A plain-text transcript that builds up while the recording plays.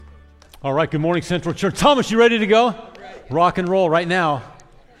All right, good morning, Central Church. Thomas, you ready to go? Rock and roll right now.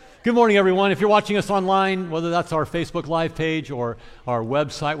 Good morning, everyone. If you're watching us online, whether that's our Facebook Live page or our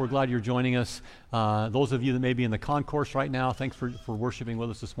website, we're glad you're joining us. Those of you that may be in the concourse right now, thanks for worshiping with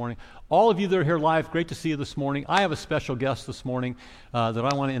us this morning. All of you that are here live, great to see you this morning. I have a special guest this morning that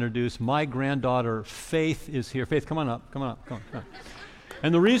I want to introduce. My granddaughter, Faith, is here. Faith, come on up. Come on.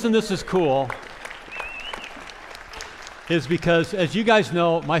 And the reason this is cool is because, as you guys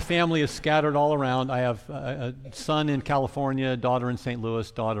know, my family is scattered all around. I have a son in California, daughter in St.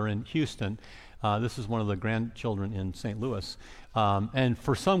 Louis, daughter in Houston. This is one of the grandchildren in St. Louis. And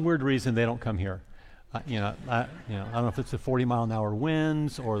for some weird reason, they don't come here. I don't know if it's the 40-mile-an-hour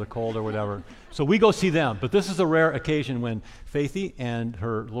winds or the cold or whatever. So we go see them. But this is a rare occasion when Faithy and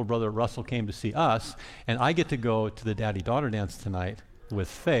her little brother Russell came to see us, and I get to go to the daddy-daughter dance tonight with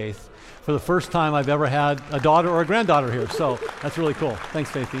Faith for the first time I've ever had a daughter or a granddaughter here. So that's really cool.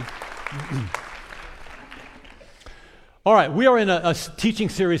 Thanks, Faithy. All right, we are in a teaching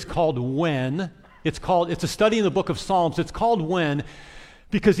series called When. It's a study in the book of Psalms. It's called When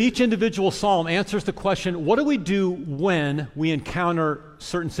because each individual psalm answers the question, what do we do when we encounter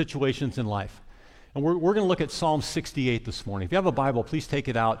certain situations in life? And we're going to look at Psalm 68 this morning. If you have a Bible, please take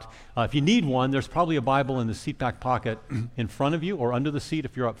it out. If you need one, there's probably a Bible in the seat back pocket in front of you or under the seat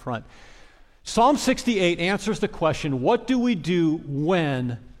if you're up front. Psalm 68 answers the question, what do we do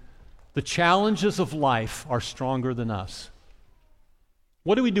when the challenges of life are stronger than us?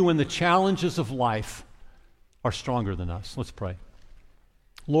 What do we do when the challenges of life are stronger than us? Let's pray.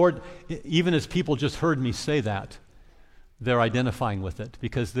 Lord, even as people just heard me say that, they're identifying with it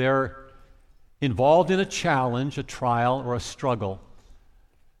because they're involved in a challenge, a trial, or a struggle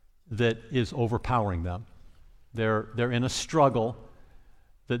that is overpowering them. They're in a struggle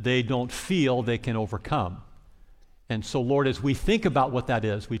that they don't feel they can overcome. And so, Lord, as we think about what that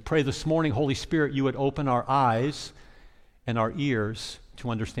is, we pray this morning, Holy Spirit, you would open our eyes and our ears to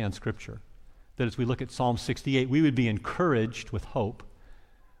understand Scripture. That as we look at Psalm 68, we would be encouraged with hope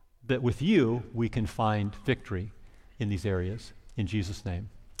that with you we can find victory in these areas. In Jesus' name,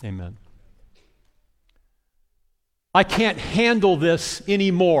 amen. I can't handle this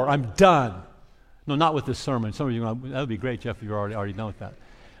anymore. I'm done. No, not with this sermon. Some of you, that would be great, Jeff, if you're already done with that.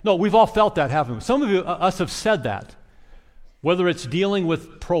 No, we've all felt that, haven't we? Some of us have said that. Whether it's dealing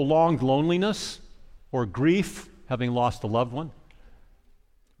with prolonged loneliness or grief, having lost a loved one.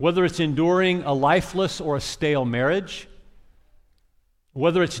 Whether it's enduring a lifeless or a stale marriage.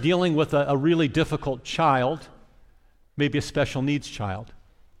 Whether it's dealing with a really difficult child, maybe a special needs child.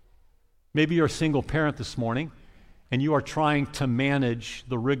 Maybe you're a single parent this morning, and you are trying to manage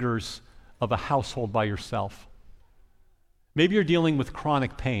the rigors of a household by yourself. Maybe you're dealing with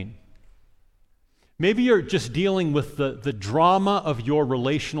chronic pain. Maybe you're just dealing with the drama of your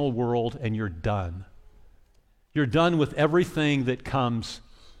relational world and you're done. You're done with everything that comes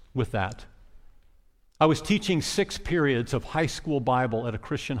with that. I was teaching 6 periods of high school Bible at a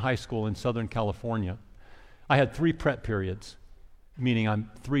Christian high school in Southern California. I had 3 prep periods, meaning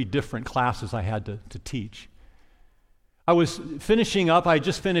 3 different classes I had to teach. I was finishing up. I had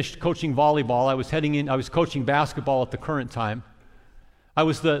just finished coaching volleyball. I was coaching basketball at the current time. I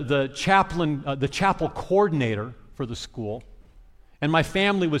was the chapel coordinator for the school, and my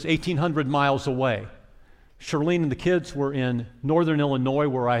family was 1,800 miles away. Charlene and the kids were in northern Illinois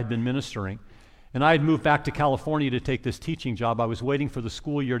where I had been ministering, and I had moved back to California to take this teaching job. I was waiting for the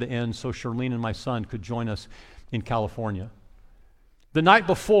school year to end so Charlene and my son could join us in California. The night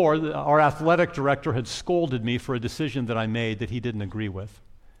before, our athletic director had scolded me for a decision that I made that he didn't agree with.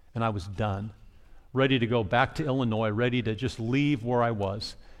 And I was done, ready to go back to Illinois, ready to just leave where I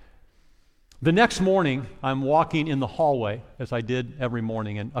was. The next morning, I'm walking in the hallway, as I did every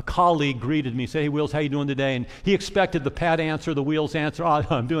morning, and a colleague greeted me, said, "Hey, Wheels, how you doing today?" And he expected the Pat answer, the Wheels answer. "Oh,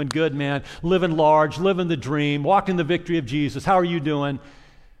 I'm doing good, man. Living large, living the dream, walking the victory of Jesus. How are you doing?"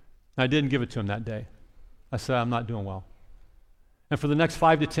 And I didn't give it to him that day. I said, "I'm not doing well." And for the next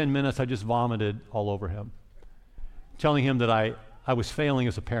 5 to 10 minutes, I just vomited all over him, telling him that I was failing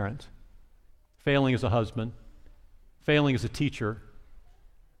as a parent, failing as a husband, failing as a teacher,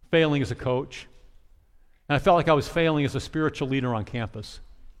 failing as a coach. And I felt like I was failing as a spiritual leader on campus.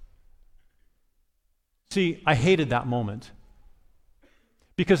 See, I hated that moment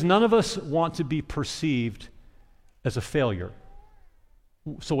because none of us want to be perceived as a failure.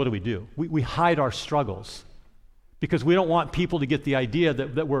 So what do? We hide our struggles, because we don't want people to get the idea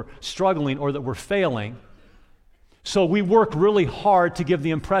that we're struggling or that we're failing. So we work really hard to give the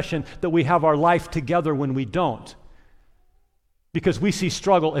impression that we have our life together when we don't, because we see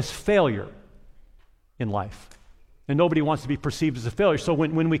struggle as failure in life. And nobody wants to be perceived as a failure. So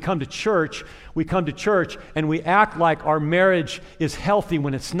when we come to church and we act like our marriage is healthy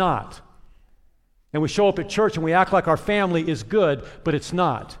when it's not. And we show up at church and we act like our family is good, but it's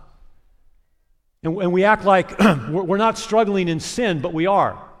not. And we act like we're not struggling in sin, but we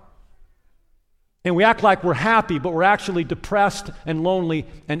are. And we act like we're happy, but we're actually depressed and lonely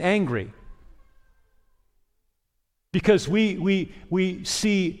and angry. Because we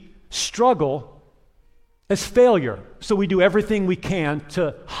see struggle as failure. So we do everything we can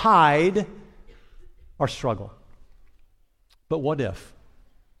to hide our struggle. But what if?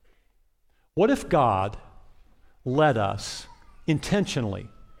 What if God led us intentionally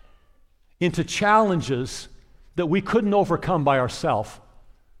into challenges that we couldn't overcome by ourselves,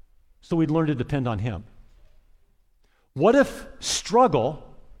 so we'd learn to depend on Him? What if struggle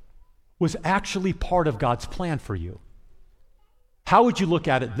was actually part of God's plan for you? How would you look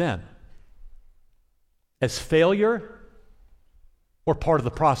at it then? As failure or part of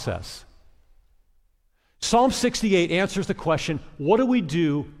the process? Psalm 68 answers the question, what do we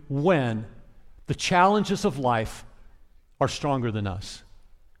do when the challenges of life are stronger than us?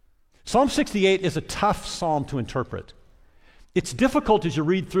 Psalm 68 is a tough psalm to interpret. It's difficult as you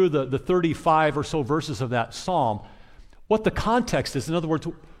read through the 35 or so verses of that psalm, what the context is. In other words,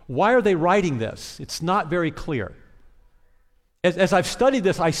 why are they writing this? It's not very clear. As I've studied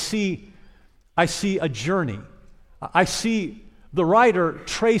this, I see a journey. I see the writer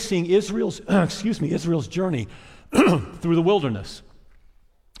tracing Israel's journey through the wilderness,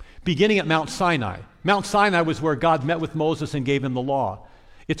 beginning at Mount Sinai. Mount Sinai was where God met with Moses and gave him the law.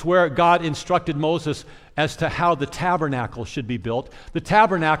 It's where God instructed Moses as to how the tabernacle should be built. The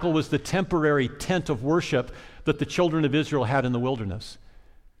tabernacle was the temporary tent of worship that the children of Israel had in the wilderness.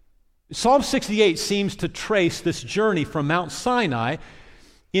 Psalm 68 seems to trace this journey from Mount Sinai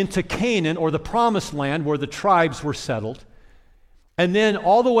into Canaan, or the Promised Land, where the tribes were settled, and then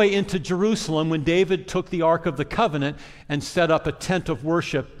all the way into Jerusalem when David took the Ark of the Covenant and set up a tent of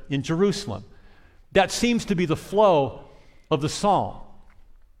worship in Jerusalem. That seems to be the flow of the psalm.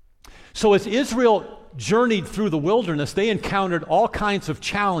 So as Israel journeyed through the wilderness, they encountered all kinds of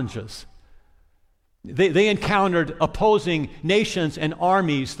challenges. They encountered opposing nations and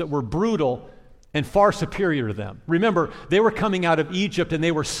armies that were brutal and far superior to them. Remember, they were coming out of Egypt and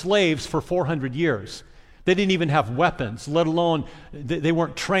they were slaves for 400 years. They didn't even have weapons, let alone they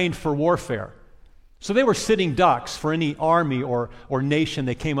weren't trained for warfare. So they were sitting ducks for any army or nation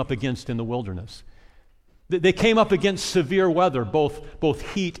they came up against in the wilderness. They came up against severe weather,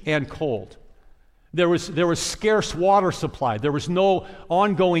 both heat and cold. There was scarce water supply. There was no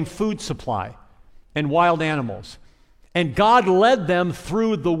ongoing food supply and wild animals. And God led them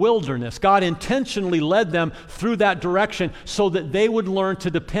through the wilderness. God intentionally led them through that direction so that they would learn to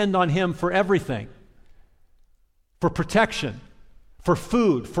depend on Him for everything. For protection, for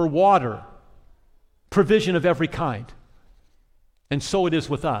food, for water, provision of every kind. And so it is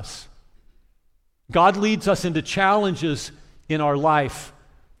with us. God leads us into challenges in our life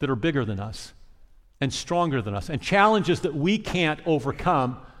that are bigger than us and stronger than us, and challenges that we can't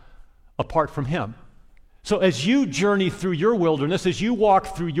overcome apart from Him. So as you journey through your wilderness, as you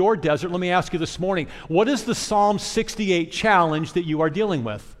walk through your desert, let me ask you this morning, what is the Psalm 68 challenge that you are dealing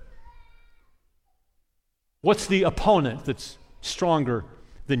with? What's the opponent that's stronger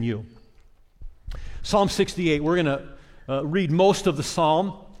than you? Psalm 68, we're going to read most of the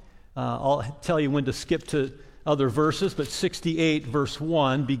psalm. I'll tell you when to skip to other verses, but 68 verse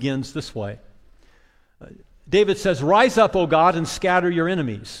 1 begins this way. David says, "Rise up, O God, and scatter your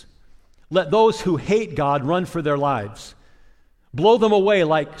enemies. Let those who hate God run for their lives. Blow them away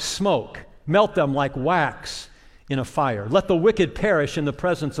like smoke. Melt them like wax in a fire. Let the wicked perish in the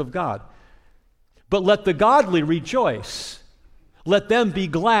presence of God. But let the godly rejoice. Let them be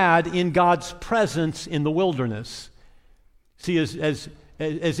glad in God's presence in the wilderness." See, as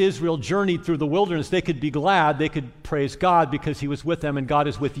Israel journeyed through the wilderness, they could be glad, they could praise God because He was with them, and God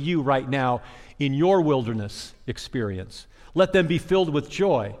is with you right now in your wilderness experience. Let them be filled with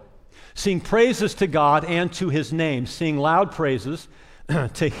joy. Sing praises to God and to His name. Sing loud praises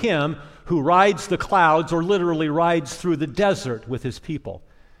to Him who rides the clouds, or literally rides through the desert with His people.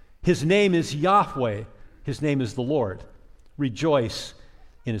 His name is Yahweh. His name is the Lord. Rejoice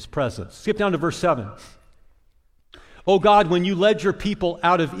in His presence. Skip down to verse 7. "O God, when you led your people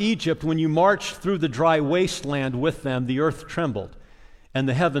out of Egypt, when you marched through the dry wasteland with them, the earth trembled, and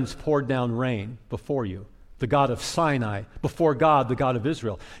the heavens poured down rain before you. the God of Sinai, before God, the God of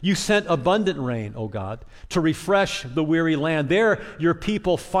Israel. You sent abundant rain, O God, to refresh the weary land. There your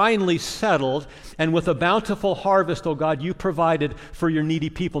people finally settled, and with a bountiful harvest, O God, you provided for your needy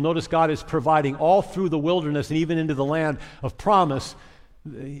people. Notice God is providing all through the wilderness and even into the land of promise,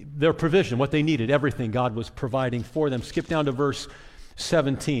 their provision, what they needed, everything God was providing for them. Skip down to verse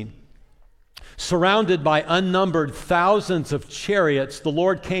 17. Surrounded by unnumbered thousands of chariots, the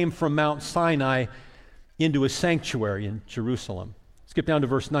Lord came from Mount Sinai into his sanctuary in Jerusalem. Skip down to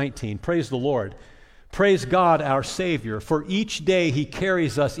verse 19. Praise the Lord. Praise God, our Savior, for each day he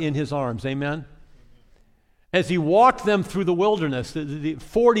carries us in his arms. Amen? As he walked them through the wilderness, the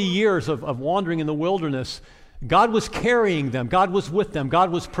 40 years of wandering in the wilderness, God was carrying them. God was with them.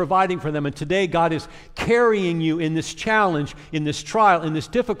 God was providing for them. And today God is carrying you in this challenge, in this trial, in this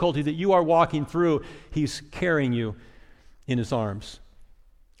difficulty that you are walking through. He's carrying you in his arms.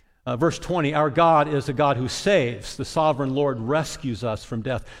 Verse 20, our God is a God who saves. The sovereign Lord rescues us from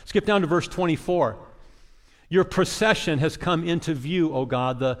death. Skip down to verse 24. Your procession has come into view, O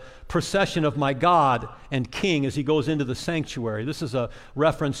God, the procession of my God and King as he goes into the sanctuary. This is a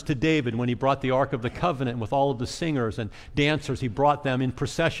reference to David when he brought the Ark of the Covenant with all of the singers and dancers. He brought them in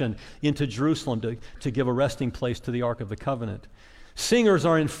procession into Jerusalem to give a resting place to the Ark of the Covenant. Singers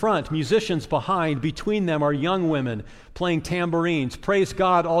are in front, musicians behind. Between them are young women playing tambourines. Praise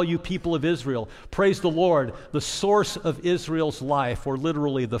God, all you people of Israel. Praise the Lord, the source of Israel's life, or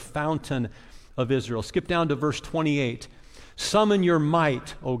literally the fountain of Israel. Skip down to verse 28. Summon your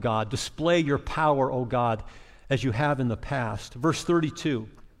might, O God. Display your power, O God, as you have in the past. Verse 32.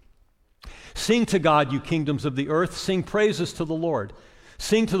 Sing to God, you kingdoms of the earth. Sing praises to the Lord.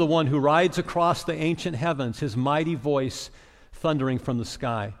 Sing to the one who rides across the ancient heavens, his mighty voice thundering from the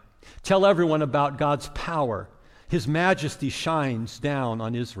sky. Tell everyone about God's power. His majesty shines down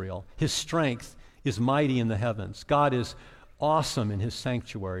on Israel. His strength is mighty in the heavens. God is awesome in his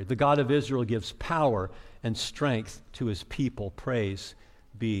sanctuary. The God of Israel gives power and strength to his people. Praise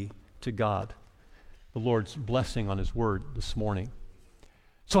be to God. The Lord's blessing on his word this morning.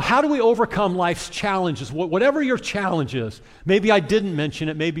 So how do we overcome life's challenges? Whatever your challenge is, maybe I didn't mention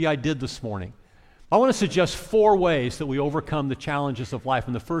it, maybe I did this morning. I want to suggest 4 ways that we overcome the challenges of life.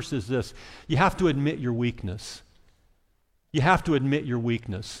 And the first is this: you have to admit your weakness. You have to admit your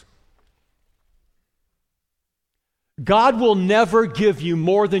weakness. God will never give you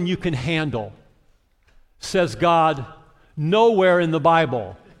more than you can handle, says God nowhere in the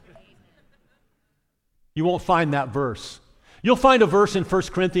Bible. You won't find that verse. You'll find a verse in 1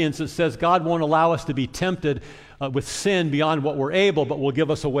 Corinthians that says God won't allow us to be tempted with sin beyond what we're able, but will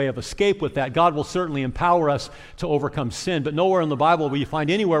give us a way of escape with that. God will certainly empower us to overcome sin, but nowhere in the Bible will you find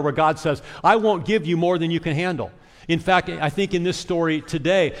anywhere where God says, I won't give you more than you can handle. In fact, I think in this story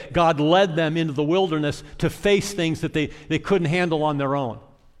today, God led them into the wilderness to face things that they couldn't handle on their own.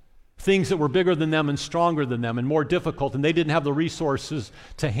 Things that were bigger than them and stronger than them and more difficult, and they didn't have the resources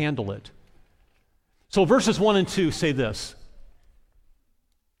to handle it. So verses 1 and 2 say this.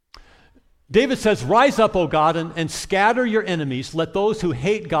 David says, rise up, O God, and scatter your enemies. Let those who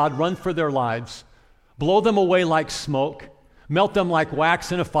hate God run for their lives. Blow them away like smoke. Melt them like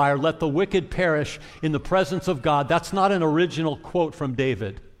wax in a fire. Let the wicked perish in the presence of God. That's not an original quote from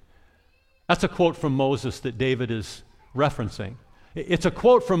David. That's a quote from Moses that David is referencing. It's a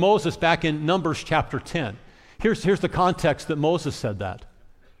quote from Moses back in Numbers chapter 10. Here's the context that Moses said that.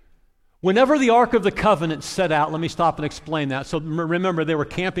 Whenever the Ark of the Covenant set out, let me stop and explain that. So remember, they were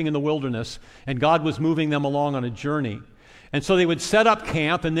camping in the wilderness, and God was moving them along on a journey. And so they would set up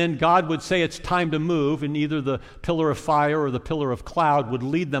camp, and then God would say it's time to move, and either the pillar of fire or the pillar of cloud would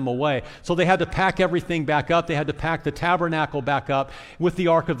lead them away. So they had to pack everything back up. They had to pack the tabernacle back up with the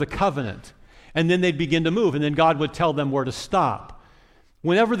Ark of the Covenant. And then they'd begin to move, and then God would tell them where to stop.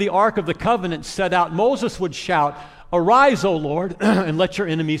 Whenever the Ark of the Covenant set out, Moses would shout, arise, O Lord, and let your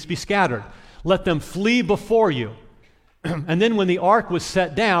enemies be scattered. Let them flee before you. And then when the ark was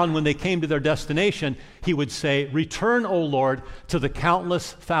set down, when they came to their destination, he would say, return, O Lord, to the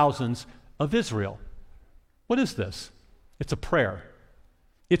countless thousands of Israel. What is this? It's a prayer.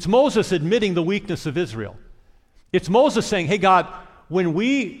 It's Moses admitting the weakness of Israel. It's Moses saying, hey God, when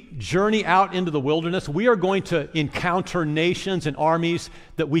we journey out into the wilderness, we are going to encounter nations and armies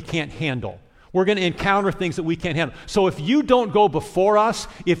that we can't handle. We're going to encounter things that we can't handle. So if you don't go before us,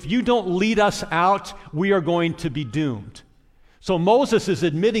 if you don't lead us out, we are going to be doomed. So Moses is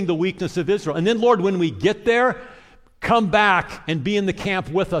admitting the weakness of Israel. And then, Lord, when we get there, come back and be in the camp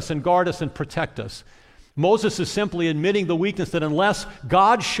with us and guard us and protect us. Moses is simply admitting the weakness that unless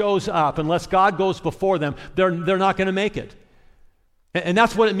God shows up, unless God goes before them, they're not going to make it. And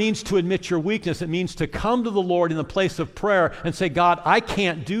that's what it means to admit your weakness. It means to come to the Lord in the place of prayer and say, God, I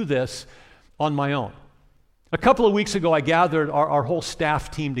can't do this on my own. A couple of weeks ago, I gathered our whole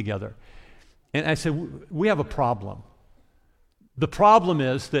staff team together. And I said, we have a problem. The problem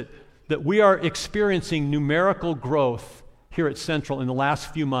is that we are experiencing numerical growth here at Central in the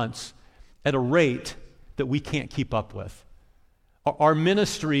last few months at a rate that we can't keep up with. Our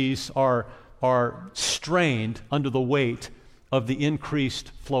ministries are strained under the weight of the increased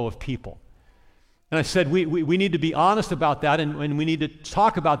flow of people. And I said, we need to be honest about that, and we need to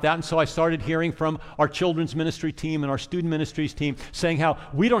talk about that. And so I started hearing from our children's ministry team and our student ministries team saying how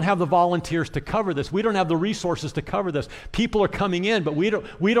we don't have the volunteers to cover this. We don't have the resources to cover this. People are coming in, but we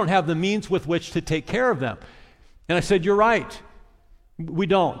don't have the means with which to take care of them. And I said, you're right. We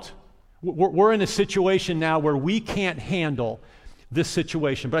don't. We're in a situation now where we can't handle this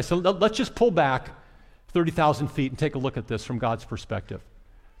situation. But I said, let's just pull back 30,000 feet and take a look at this from God's perspective.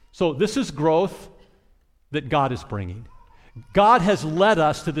 So this is growth that God is bringing. God has led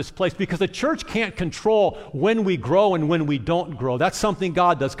us to this place because the church can't control when we grow and when we don't grow. That's something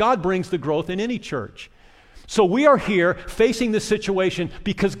God does. God brings the growth in any church. So we are here facing this situation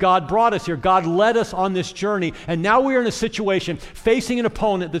because God brought us here. God led us on this journey, and now we are in a situation facing an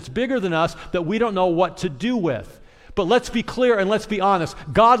opponent that's bigger than us that we don't know what to do with. But let's be clear and let's be honest.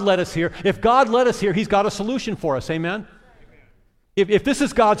 God led us here. If God led us here, He's got a solution for us. Amen? If this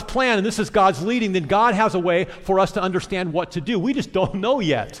is God's plan and this is God's leading, then God has a way for us to understand what to do. We just don't know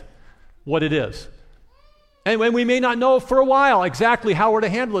yet what it is. And we may not know for a while exactly how we're to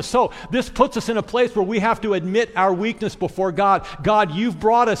handle it. So this puts us in a place where we have to admit our weakness before God. God, you've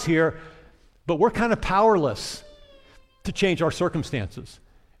brought us here, but we're kind of powerless to change our circumstances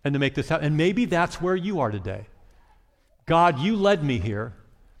and to make this happen. And maybe that's where you are today. God, you led me here.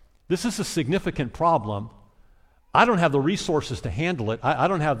 This is a significant problem. I don't have the resources to handle it. I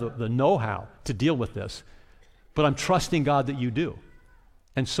don't have the know-how to deal with this. But I'm trusting, God, that you do.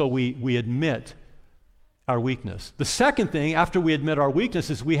 And so we admit our weakness. The second thing, after we admit our weakness,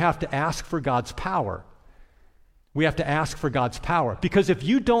 is we have to ask for God's power. We have to ask for God's power. Because if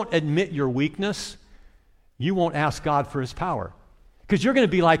you don't admit your weakness, you won't ask God for His power. Because you're going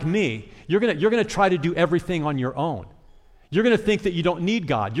to be like me. You're going to try to do everything on your own. You're going to think that you don't need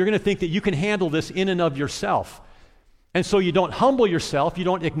God. You're going to think that you can handle this in and of yourself. And so you don't humble yourself, you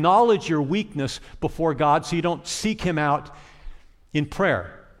don't acknowledge your weakness before God, so you don't seek Him out in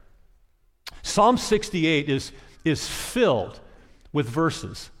prayer. Psalm 68 is filled with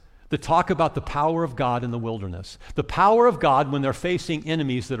verses that talk about the power of God in the wilderness. The power of God when they're facing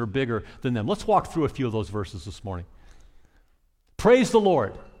enemies that are bigger than them. Let's walk through a few of those verses this morning. Praise the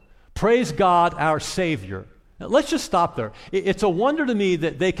Lord. Praise God, our Savior. Now, let's just stop there. It's a wonder to me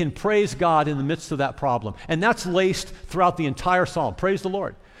that they can praise God in the midst of that problem. And that's laced throughout the entire psalm. Praise the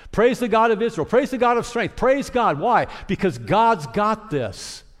Lord. Praise the God of Israel. Praise the God of strength. Praise God. Why? Because God's got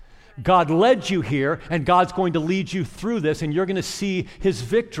this. God led you here, and God's going to lead you through this, and you're going to see His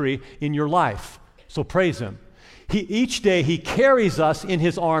victory in your life. So praise Him. Each day He carries us in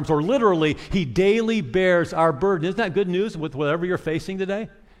His arms, or literally, He daily bears our burden. Isn't that good news with whatever you're facing today?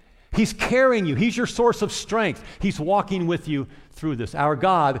 He's carrying you. He's your source of strength. He's walking with you through this. Our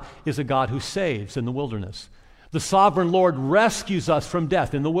God is a God who saves in the wilderness. The sovereign Lord rescues us from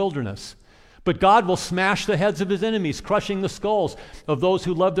death in the wilderness. But God will smash the heads of His enemies, crushing the skulls of those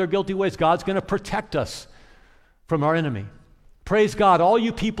who love their guilty ways. God's going to protect us from our enemy. Praise God, all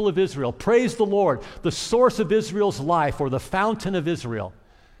you people of Israel. Praise the Lord, the source of Israel's life, or the fountain of Israel.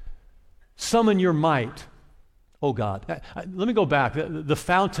 Summon your might, oh God. Let me go back. The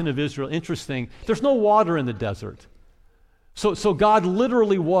fountain of Israel, interesting. There's no water in the desert. So God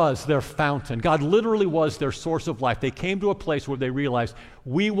literally was their fountain. God literally was their source of life. They came to a place where they realized,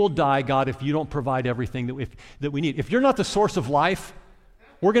 we will die, God, if you don't provide everything that we need. If you're not the source of life,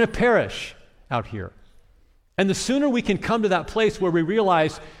 we're going to perish out here. And the sooner we can come to that place where we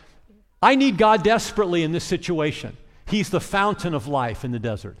realize, I need God desperately in this situation. He's the fountain of life in the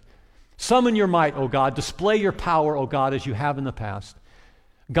desert. Summon your might, O God. Display your power, O God, as you have in the past.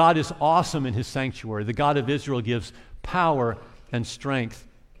 God is awesome in His sanctuary. The God of Israel gives power and strength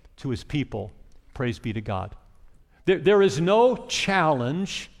to His people. Praise be to God. There is no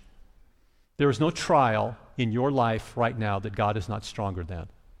challenge, there is no trial in your life right now that God is not stronger than.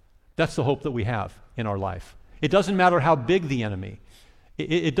 That's the hope that we have in our life. It doesn't matter how big the enemy.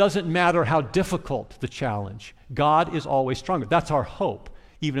 It doesn't matter how difficult the challenge. God is always stronger. That's our hope,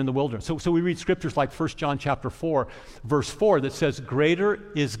 even in the wilderness. So we read scriptures like 1 John chapter 4, verse 4, that says,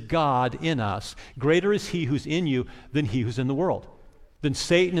 greater is God in us. Greater is He who's in you than he who's in the world. than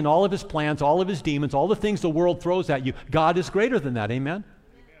Satan and all of his plans, all of his demons, all the things the world throws at you. God is greater than that. Amen?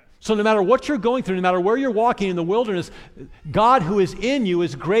 So no matter what you're going through, no matter where you're walking in the wilderness, God who is in you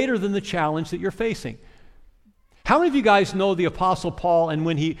is greater than the challenge that you're facing. How many of you guys know the Apostle Paul, and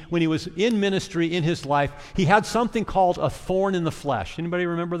when he was in ministry in his life, he had something called a thorn in the flesh? Anybody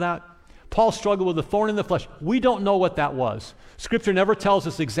remember that? Paul struggled with a thorn in the flesh. We don't know what that was. Scripture never tells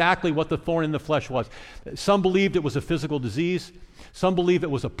us exactly what the thorn in the flesh was. Some believed it was a physical disease. Some believe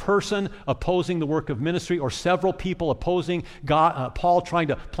it was a person opposing the work of ministry, or several people opposing God, Paul trying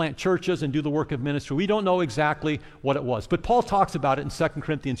to plant churches and do the work of ministry. We don't know exactly what it was. But Paul talks about it in 2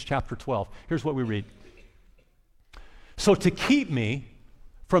 Corinthians chapter 12. Here's what we read. So to keep me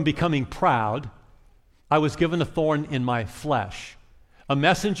from becoming proud, I was given a thorn in my flesh, a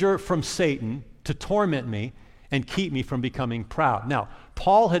messenger from Satan to torment me and keep me from becoming proud. Now,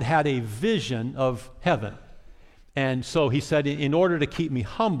 Paul had a vision of heaven. And so he said, in order to keep me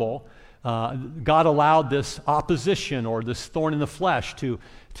humble, God allowed this opposition or this thorn in the flesh to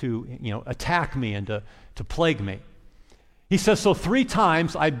attack me and to plague me. He says, so 3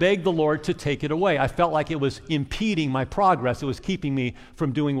 times I begged the Lord to take it away. I felt like it was impeding my progress. It was keeping me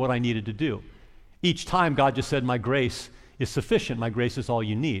from doing what I needed to do. Each time God just said, my grace is sufficient. My grace is all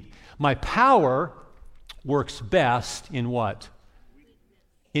you need. My power works best in what?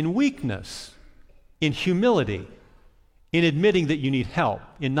 In weakness, in humility, in admitting that you need help,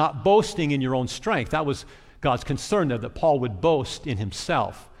 in not boasting in your own strength. That was God's concern there, that Paul would boast in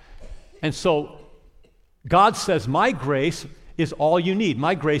himself. And so God says, my grace is all you need.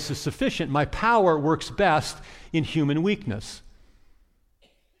 My grace is sufficient. My power works best in human weakness.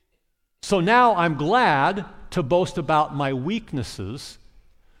 So now I'm glad to boast about my weaknesses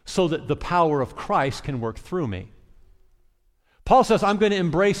so that the power of Christ can work through me. Paul says, I'm going to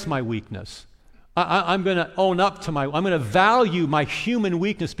embrace my weakness. I'm going to own up to I'm going to value my human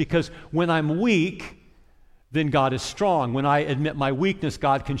weakness, because when I'm weak, then God is strong. When I admit my weakness,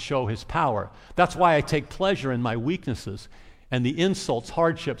 God can show his power. That's why I take pleasure in my weaknesses and the insults,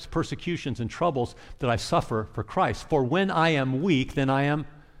 hardships, persecutions, and troubles that I suffer for Christ. For when I am weak, then I am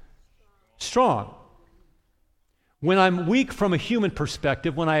strong. When I'm weak from a human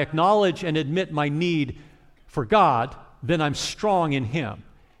perspective, when I acknowledge and admit my need for God, then I'm strong in him.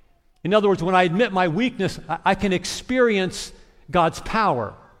 In other words, when I admit my weakness, I can experience God's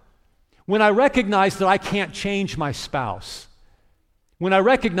power. When I recognize that I can't change my spouse, when I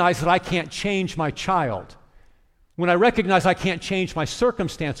recognize that I can't change my child, when I recognize I can't change my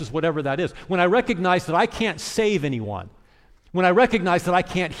circumstances, whatever that is, when I recognize that I can't save anyone, when I recognize that I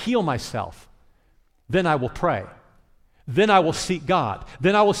can't heal myself, then I will pray. Then I will seek God.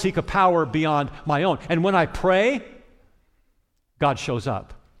 Then I will seek a power beyond my own. And when I pray, God shows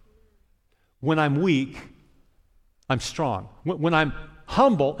up. When I'm weak, I'm strong. When I'm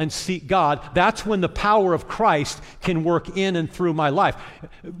humble and seek God, that's when the power of Christ can work in and through my life.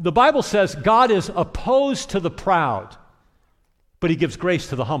 The Bible says God is opposed to the proud, but he gives grace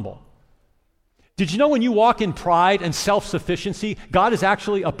to the humble. Did you know when you walk in pride and self-sufficiency, God is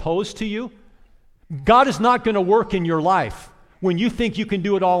actually opposed to you? God is not going to work in your life when you think you can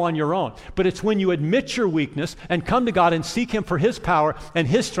do it all on your own. But it's when you admit your weakness and come to God and seek him for his power and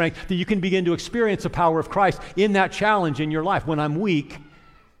his strength that you can begin to experience the power of Christ in that challenge in your life. When I'm weak,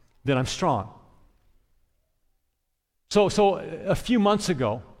 then I'm strong. So a few months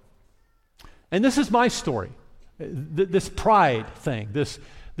ago, and this is my story, this pride thing, this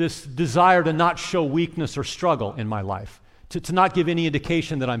desire to not show weakness or struggle in my life, to not give any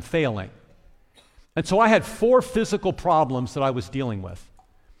indication that I'm failing. And so I had 4 physical problems that I was dealing with.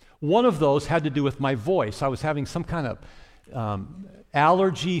 One of those had to do with my voice. I was having some kind of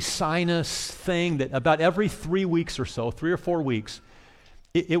allergy, sinus thing that about every 3 weeks or so, 3 or 4 weeks,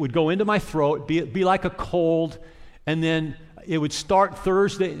 it would go into my throat, be like a cold, and then it would start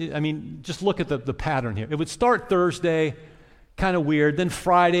Thursday. I mean, just look at the pattern here. It would start Thursday, kind of weird. Then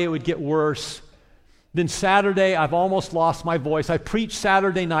Friday, it would get worse. Then Saturday, I've almost lost my voice. I preach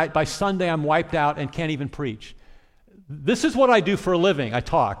Saturday night. By Sunday, I'm wiped out and can't even preach. This is what I do for a living. I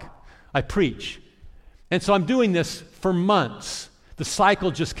talk. I preach. And so I'm doing this for months. The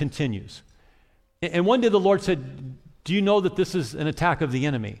cycle just continues. And one day the Lord said, do you know that this is an attack of the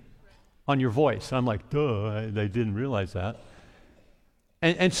enemy on your voice? And I'm like, duh, I didn't realize that.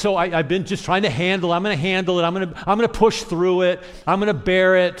 And so I've been just trying to handle it. I'm going to handle it. I'm going to push through it. I'm going to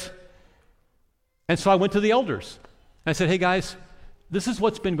bear it. And so I went to the elders. And I said, hey guys, this is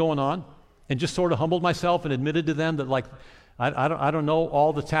what's been going on. And just sort of humbled myself and admitted to them that I don't know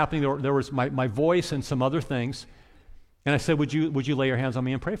all that's happening. There was my voice and some other things. And I said, would you lay your hands on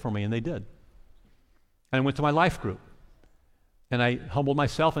me and pray for me? And they did. And I went to my life group. And I humbled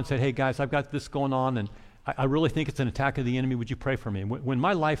myself and said, hey guys, I've got this going on, and I really think it's an attack of the enemy. Would you pray for me? And when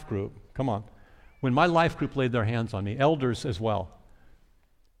my life group, when my life group laid their hands on me, elders as well,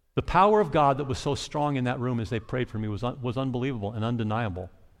 the power of God that was so strong in that room as they prayed for me was unbelievable and undeniable.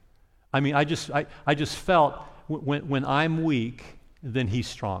 I mean, I just felt when I'm weak, then he's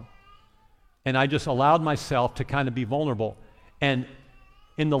strong. And I just allowed myself to kind of be vulnerable. And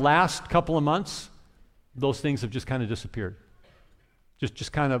in the last couple of months, those things have just kind of disappeared.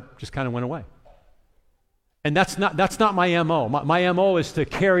 Just kind of went away. And that's not my MO. My MO is to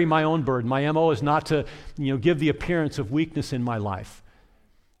carry my own burden. My MO is not to, give the appearance of weakness in my life.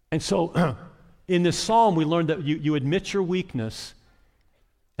 And so in this psalm, we learned that you admit your weakness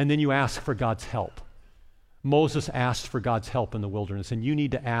and then you ask for God's help. Moses asked for God's help in the wilderness, and you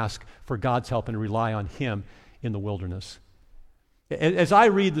need to ask for God's help and rely on him in the wilderness. As I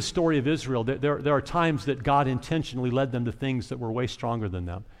read the story of Israel, there are times that God intentionally led them to things that were way stronger than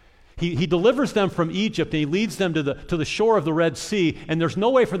them. He delivers them from Egypt, and he leads them to the shore of the Red Sea, and there's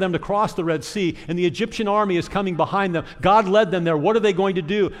no way for them to cross the Red Sea, and the Egyptian army is coming behind them. God led them there. What are they going to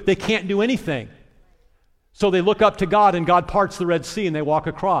do? They can't do anything. So they look up to God, and God parts the Red Sea, and they walk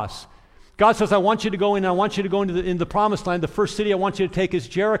across. God says, I want you to go in, and I want you to go into the promised land. The first city I want you to take is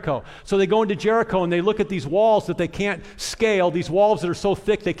Jericho. So they go into Jericho, and they look at these walls that they can't scale, these walls that are so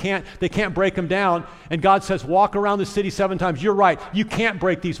thick they can't break them down. And God says, walk around the city 7 times. You're right, you can't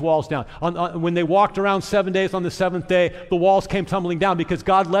break these walls down. When they walked around 7 days, on the 7th day, the walls came tumbling down because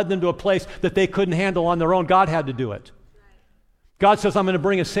God led them to a place that they couldn't handle on their own. God had to do it. God says, I'm going to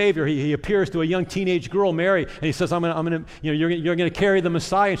bring a Savior. He appears to a young teenage girl, Mary, and he says, you're going to carry the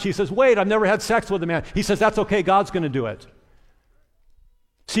Messiah. And she says, wait, I've never had sex with a man. He says, that's okay, God's going to do it.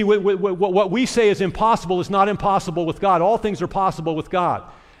 See, what we say is impossible is not impossible with God. All things are possible with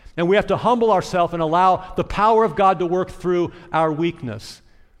God. And we have to humble ourselves and allow the power of God to work through our weakness.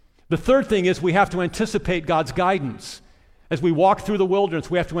 The third thing is we have to anticipate God's guidance. As we walk through the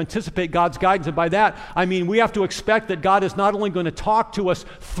wilderness, we have to anticipate God's guidance. And by that, I mean we have to expect that God is not only going to talk to us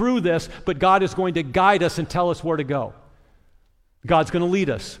through this, but God is going to guide us and tell us where to go. God's going to lead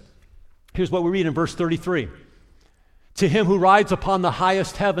us. Here's what we read in verse 33. To him who rides upon the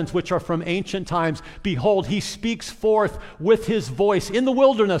highest heavens, which are from ancient times, behold, he speaks forth with his voice in the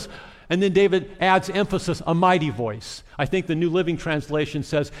wilderness. And then David adds emphasis, a mighty voice. I think the New Living Translation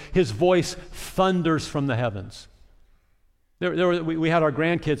says, his voice thunders from the heavens. We had our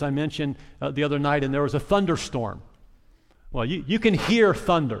grandkids, I mentioned the other night, and there was a thunderstorm. Well, you can hear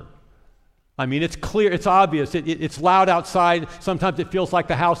thunder. I mean, it's clear, it's obvious, it's loud outside. Sometimes it feels like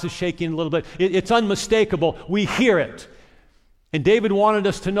the house is shaking a little bit. It's unmistakable. We hear it. And David wanted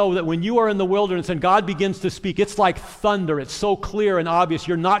us to know that when you are in the wilderness and God begins to speak, it's like thunder. It's so clear and obvious.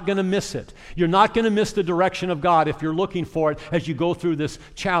 You're not going to miss it. You're not going to miss the direction of God if you're looking for it as you go through this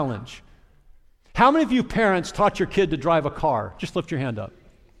challenge. How many of you parents taught your kid to drive a car? Just lift your hand up.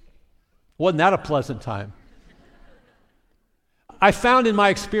 Wasn't that a pleasant time? I found in my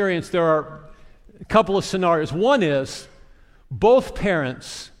experience there are a couple of scenarios. One is both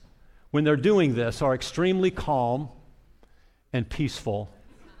parents, when they're doing this, are extremely calm and peaceful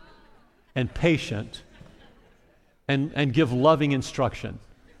and patient and give loving instruction.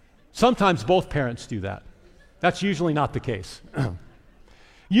 Sometimes both parents do that. That's usually not the case.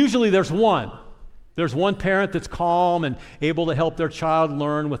 Usually there's one. There's one parent that's calm and able to help their child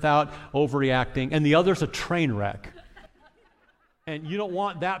learn without overreacting, and the other's a train wreck. And you don't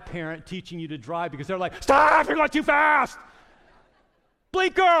want that parent teaching you to drive because they're like, stop, you're going too fast.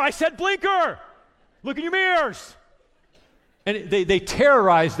 Blinker, I said blinker. Look in your mirrors. And they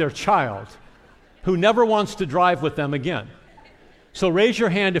terrorize their child who never wants to drive with them again. So raise your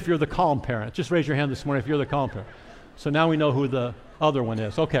hand if you're the calm parent. Just raise your hand this morning if you're the calm parent. So now we know who the other one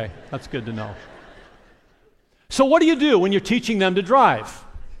is. Okay, that's good to know. So what do you do when you're teaching them to drive?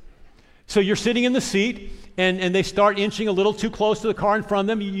 So you're sitting in the seat, and they start inching a little too close to the car in front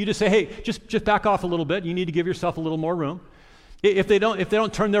of them. You just say, hey, just back off a little bit. You need to give yourself a little more room. If they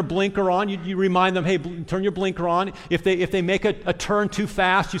don't turn their blinker on, you remind them, hey, turn your blinker on. If they make a turn too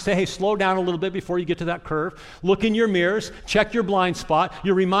fast, you say, hey, slow down a little bit before you get to that curve. Look in your mirrors. Check your blind spot.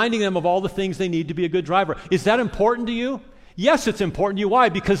 You're reminding them of all the things they need to be a good driver. Is that important to you? Yes, it's important to you. Why?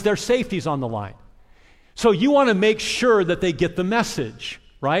 Because their safety's on the line. So you want to make sure that they get the message,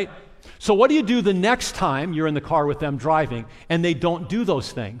 right? So what do you do the next time you're in the car with them driving and they don't do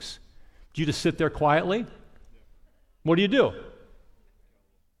those things? Do you just sit there quietly? What do?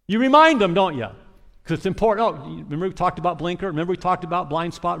 You remind them, don't you? Because it's important. Oh, remember we talked about blinker? Remember we talked about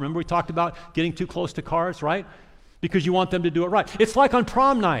blind spot? Remember we talked about getting too close to cars, right? Because you want them to do it right. It's like on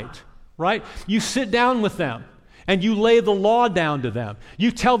prom night, right? You sit down with them And you lay the law down to them.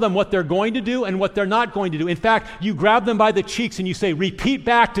 You tell them what they're going to do and what they're not going to do. In fact, you grab them by the cheeks and you say, repeat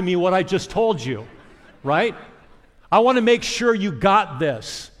back to me what I just told you, right? I want to make sure you got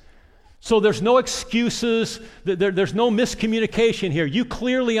this. So there's no excuses, there's no miscommunication here. You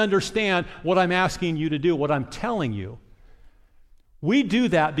clearly understand what I'm asking you to do, what I'm telling you. We do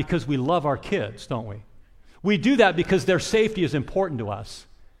that because we love our kids, don't we? We do that because their safety is important to us.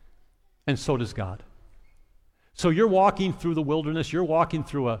 And so does God. So you're walking through the wilderness, you're walking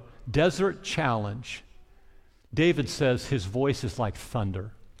through a desert challenge. David says his voice is like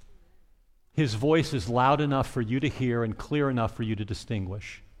thunder. His voice is loud enough for you to hear and clear enough for you to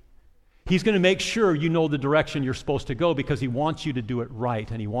distinguish. He's going to make sure you know the direction you're supposed to go because he wants you to do it right,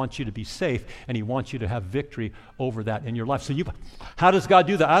 and he wants you to be safe, and he wants you to have victory over that in your life. So how does God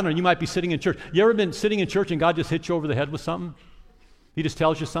do that? I don't know. You might be sitting in church. You ever been sitting in church and God just hits you over the head with something? He just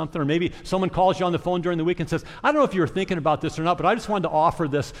tells you something, or maybe someone calls you on the phone during the week and says, I don't know if you were thinking about this or not, but I just wanted to offer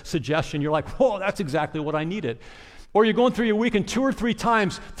this suggestion. You're like, whoa, that's exactly what I needed. Or you're going through your week and 2 or 3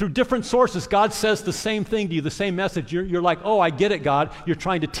 times through different sources, God says the same thing to you, the same message. You're like, oh, I get it, God. You're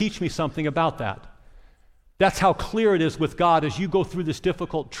trying to teach me something about that. That's how clear it is with God as you go through this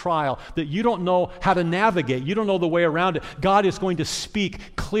difficult trial that you don't know how to navigate. You don't know the way around it. God is going to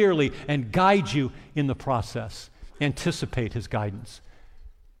speak clearly and guide you in the process. Anticipate his guidance.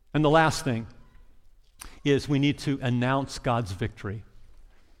 And the last thing is we need to announce God's victory.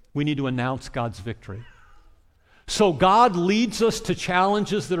 We need to announce God's victory. So God leads us to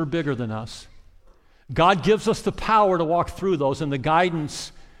challenges that are bigger than us. God gives us the power to walk through those and the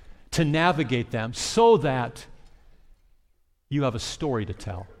guidance to navigate them so that you have a story to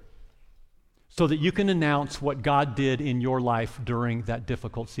tell. So that you can announce what God did in your life during that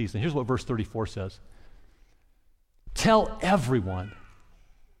difficult season. Here's what verse 34 says. Tell everyone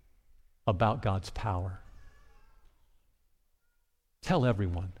about God's power. Tell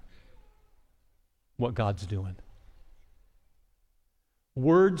everyone what God's doing.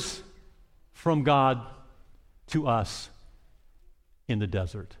 Words from God to us in the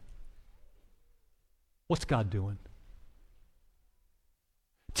desert. What's God doing?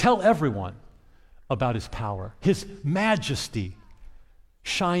 Tell everyone about his power. His majesty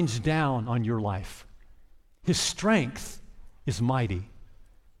shines down on your life. His strength is mighty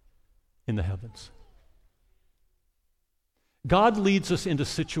in the heavens. God leads us into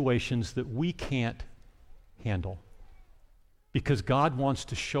situations that we can't handle because God wants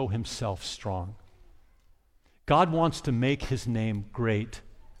to show himself strong. God wants to make his name great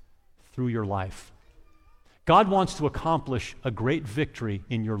through your life. God wants to accomplish a great victory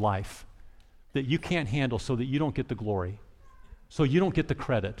in your life that you can't handle so that you don't get the glory, so you don't get the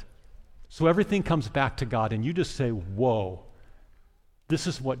credit. So everything comes back to God and you just say, whoa, this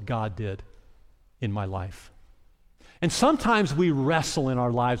is what God did in my life. And sometimes we wrestle in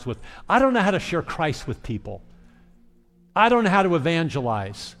our lives with, I don't know how to share Christ with people. I don't know how to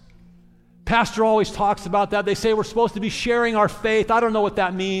evangelize. Pastor always talks about that. They say we're supposed to be sharing our faith. I don't know what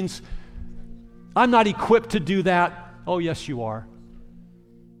that means. I'm not equipped to do that. Oh, yes, you are.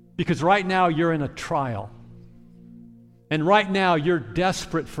 Because right now you're in a trial. And right now you're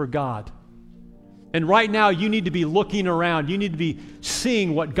desperate for God. And right now you need to be looking around. You need to be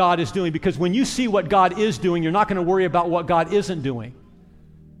seeing what God is doing. Because when you see what God is doing, you're not going to worry about what God isn't doing.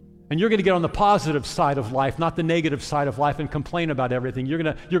 And you're going to get on the positive side of life, not the negative side of life, and complain about everything. You're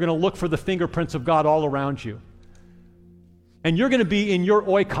going to look for the fingerprints of God all around you. And you're going to be in your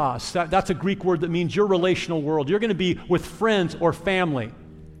oikos. That's a Greek word that means your relational world. You're going to be with friends or family.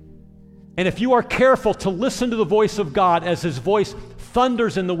 And if you are careful to listen to the voice of God as his voice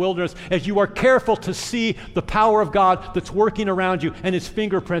thunders in the wilderness, as you are careful to see the power of God that's working around you and his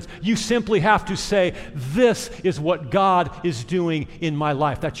fingerprints, you simply have to say, this is what God is doing in my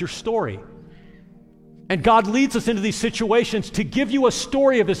life. That's your story. And God leads us into these situations to give you a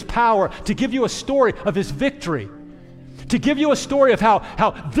story of his power, to give you a story of his victory, to give you a story of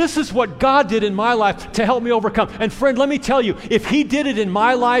how this is what God did in my life to help me overcome. And friend, let me tell you, if he did it in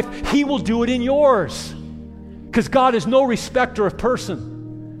my life, he will do it in yours. Because God is no respecter of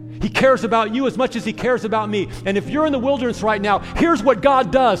person. He cares about you as much as he cares about me. And if you're in the wilderness right now, here's what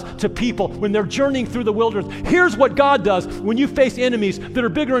God does to people when they're journeying through the wilderness. Here's what God does when you face enemies that are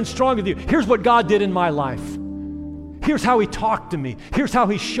bigger and stronger than you. Here's what God did in my life. Here's how he talked to me. Here's how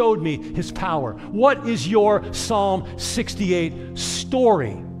he showed me his power. What is your Psalm 68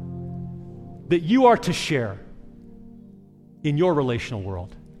 story that you are to share in your relational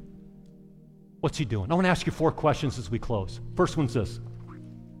world? What's he doing? I want to ask you 4 questions as we close. First one's this.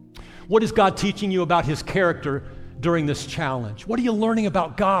 What is God teaching you about his character during this challenge? What are you learning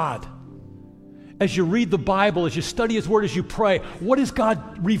about God? as you read the Bible, as you study His Word, as you pray, what is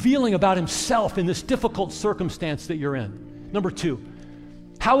God revealing about Himself in this difficult circumstance that you're in? Number 2,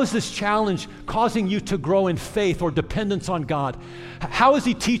 how is this challenge causing you to grow in faith or dependence on God? How is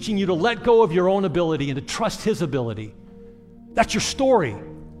He teaching you to let go of your own ability and to trust His ability? That's your story.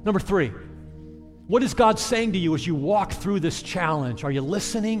 Number 3, what is God saying to you as you walk through this challenge? Are you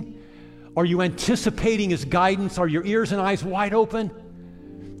listening? Are you anticipating His guidance? Are your ears and eyes wide open?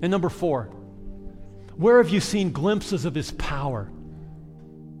 And number 4, where have you seen glimpses of His power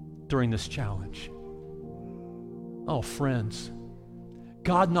during this challenge? Oh, friends,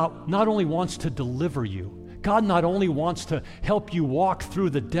 God not only wants to deliver you, God not only wants to help you walk through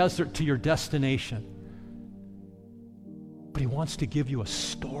the desert to your destination, but He wants to give you a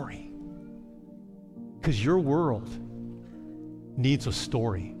story. Because your world needs a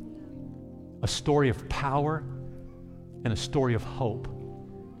story of power and a story of hope.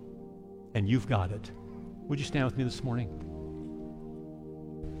 And you've got it. Would you stand with me this morning?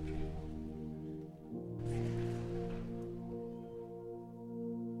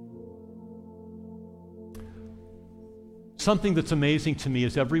 Something that's amazing to me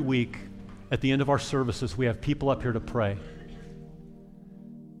is every week at the end of our services, we have people up here to pray.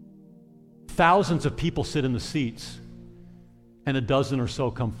 Thousands of people sit in the seats, and a dozen or so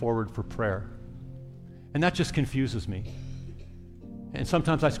come forward for prayer. And that just confuses me. And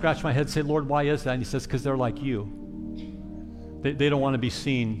sometimes I scratch my head and say, Lord, why is that? And He says, because they're like you. They don't want to be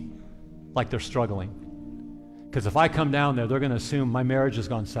seen like they're struggling. Because if I come down there, they're going to assume my marriage has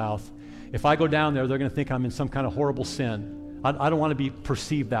gone south. If I go down there, they're going to think I'm in some kind of horrible sin. I don't want to be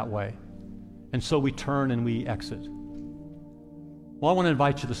perceived that way. And so we turn and we exit. Well, I want to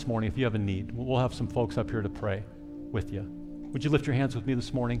invite you this morning, if you have a need, we'll have some folks up here to pray with you. Would you lift your hands with me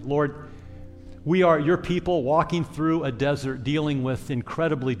this morning? Lord, we are your people walking through a desert dealing with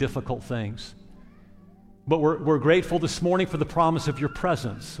incredibly difficult things. But we're grateful this morning for the promise of your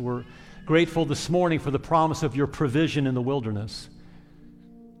presence. We're grateful this morning for the promise of your provision in the wilderness.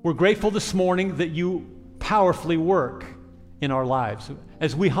 We're grateful this morning that you powerfully work in our lives.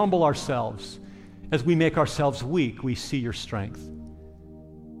 As we humble ourselves, as we make ourselves weak, we see your strength.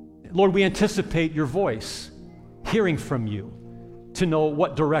 Lord, we anticipate your voice, hearing from you to know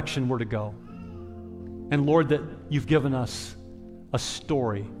what direction we're to go. And Lord, that you've given us a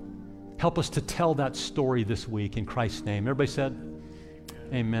story. Help us to tell that story this week in Christ's name. Everybody said,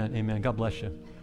 amen, amen. God bless you.